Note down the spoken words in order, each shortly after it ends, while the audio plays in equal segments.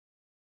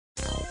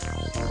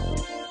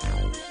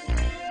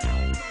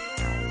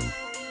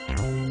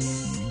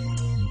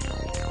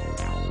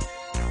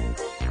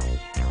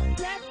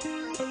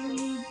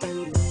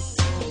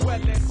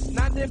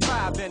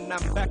live and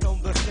I'm back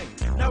on the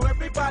scene. Now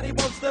everybody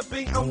wants to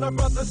be on the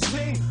brother's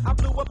team. I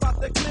blew up out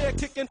the clear,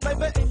 kicking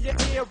flavor in your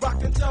ear,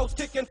 rocking shows,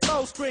 kicking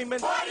flows, screaming.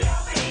 What do you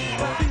mean?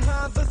 But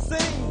behind the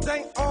scenes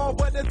ain't all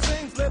what it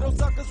seems. Little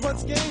suckers run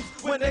schemes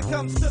when it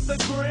comes to the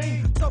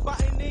green. So by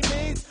any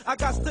means, I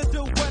got to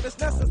do what is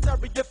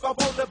necessary if I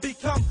want to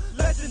become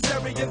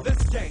legendary in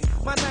this game.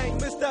 My name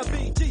Mr.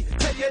 BG,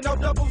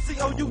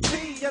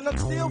 K-N-O-C-C-O-U-T, and I'm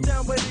still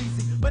down with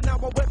easy. But now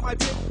I'm with my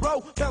big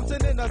bro,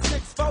 bouncing in a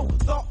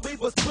 6-4. Thought we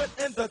was put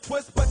in the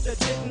twist, but you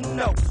didn't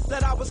know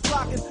that I was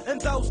clocking.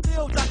 And those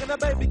still jocking a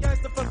baby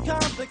gangster from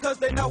Compton, cause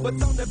they know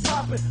it's on and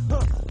popping.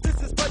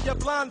 This is for your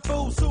blind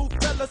fools who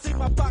fella see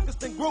my pockets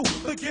then grew.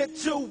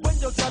 Forget you when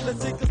you're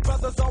jealousy, cause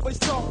brothers always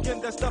talking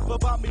that stuff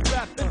about me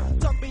rapping.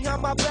 Talk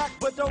behind my back,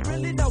 but don't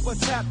really know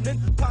what's happening.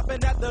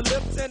 Popping at the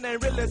lips and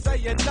ain't really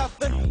saying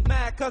nothing.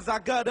 Mad cause I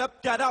got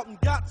up, got out and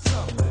got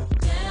something.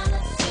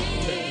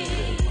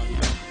 Jealousy.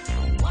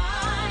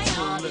 Why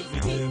all these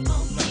people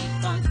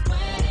keep on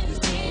sweating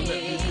me?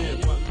 Let me live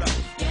my life.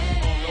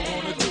 Yeah. All I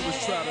wanna do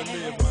is try to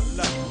live my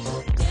life.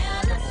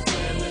 Jealousy.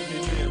 Man, let me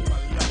live my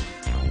life.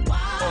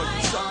 Why All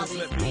you suckers,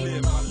 let me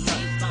live my life.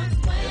 keep on And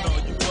sweating all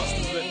you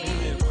busters, let me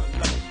live my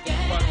life.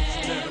 Why don't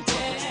you let a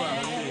brother try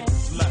to live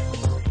his life?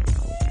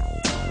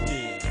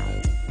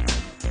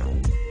 Yeah.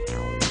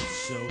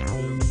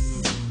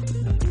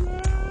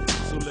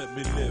 So let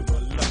me live my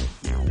life.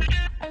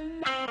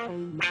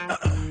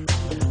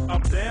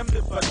 I'm damned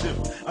if I do,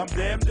 I'm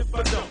damned if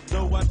I don't.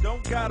 Though I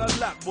don't got a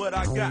lot, what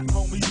I got,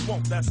 homies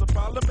won't. That's a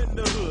problem in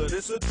the hood,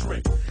 it's a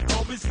trick.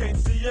 Homies can't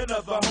see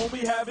another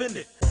homie having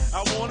it.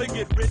 I wanna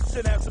get rich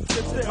and have some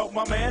tips to help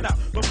my man out.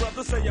 But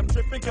brothers say I'm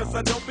tripping cause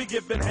I don't be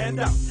giving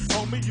handouts.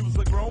 Homie, you's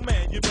a grown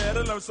man, you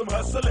better learn some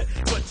hustling.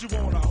 But you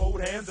wanna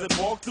hold hands and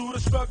walk through the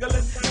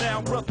struggling?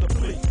 Now brother,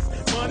 please,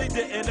 money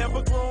didn't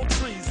ever grow on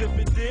trees. If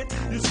it did,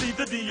 you see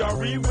the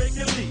DRE wake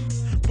and leaves.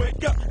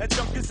 Wake up, that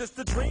junk is just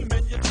a dream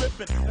and you're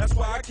tripping. That's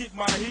why I keep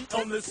my heat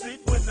on the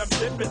seat when I'm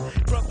dipping.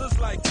 Brothers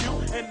like you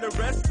and the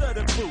rest of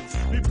the fools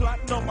be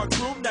plotting on my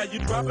crew, now you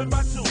dropping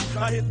my tools.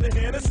 I hit the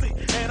Hennessy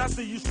and I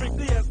see you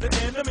strictly as the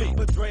enemy.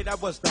 But Dre, that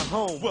was the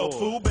home. Well,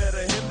 fool,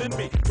 better him than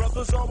me.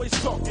 Brothers always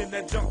talking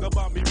that junk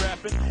about me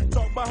rapping.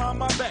 Talk behind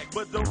my back,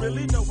 but don't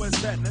really know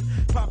what's happening.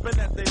 Popping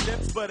at their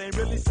lips, but ain't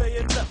really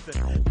saying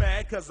nothing.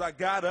 Mad cause I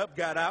got up,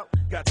 got out,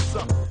 got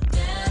something.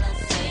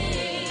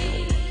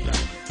 Jealousy.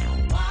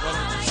 Why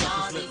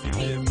all these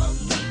people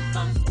keep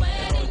on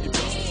sweating All you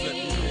busters, let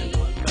me live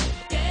my life.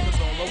 Cause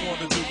all I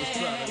wanna do is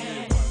try to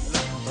live my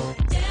life.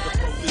 The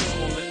police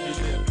won't let me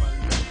live my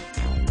life.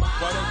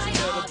 Why don't you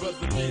let a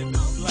brother live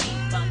his life?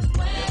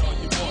 And all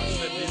you boys,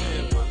 let me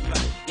live my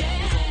life.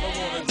 Cause all I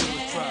wanna do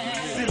is try to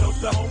live. See, look,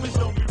 the homies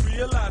don't be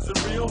realizing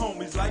real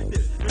homies like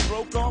this. Been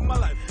broke all my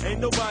life, ain't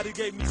nobody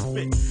gave me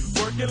spit.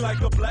 Working like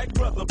a black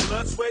brother,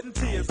 blood, sweat, and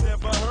tears.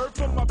 Never heard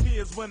from my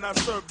peers when I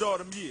served all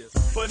them years.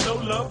 But no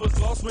love was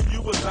lost when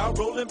you was out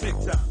rolling big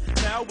time.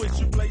 Now with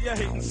you play your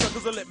hating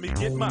suckers will let me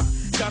get mine.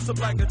 Gossip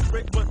like a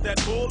trick, but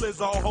that bull is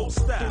all whole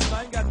style.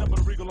 I ain't got nothing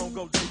but regal on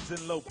go dates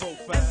and low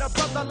profile. And a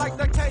brother like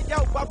the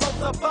KO, I wrote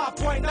the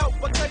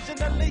 5.0.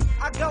 Occasionally,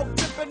 I go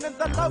dipping in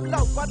the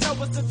low-low. I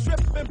know it's a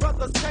trip and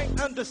brothers can't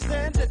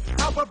understand it.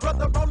 Our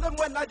brother rolling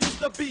when I used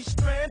to be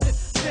stranded.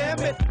 Damn,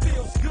 it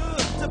feels good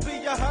to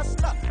be a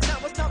hustler. Now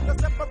it's time to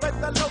separate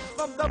the loaves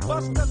from the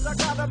busters. I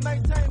gotta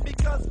maintain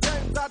because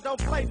games I don't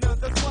play none.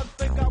 There's one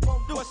thing I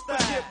won't do is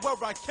forget where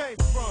I came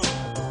from.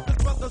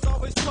 Cause brothers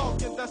always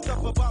talking that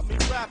stuff about me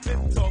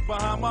rapping. Talk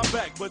behind my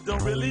back, but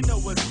don't really know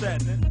what's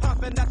happening.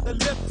 Popping at the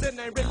lips and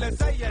ain't really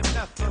saying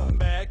nothing.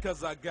 Mad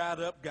cause I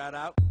got up, got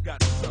out,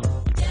 got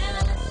some.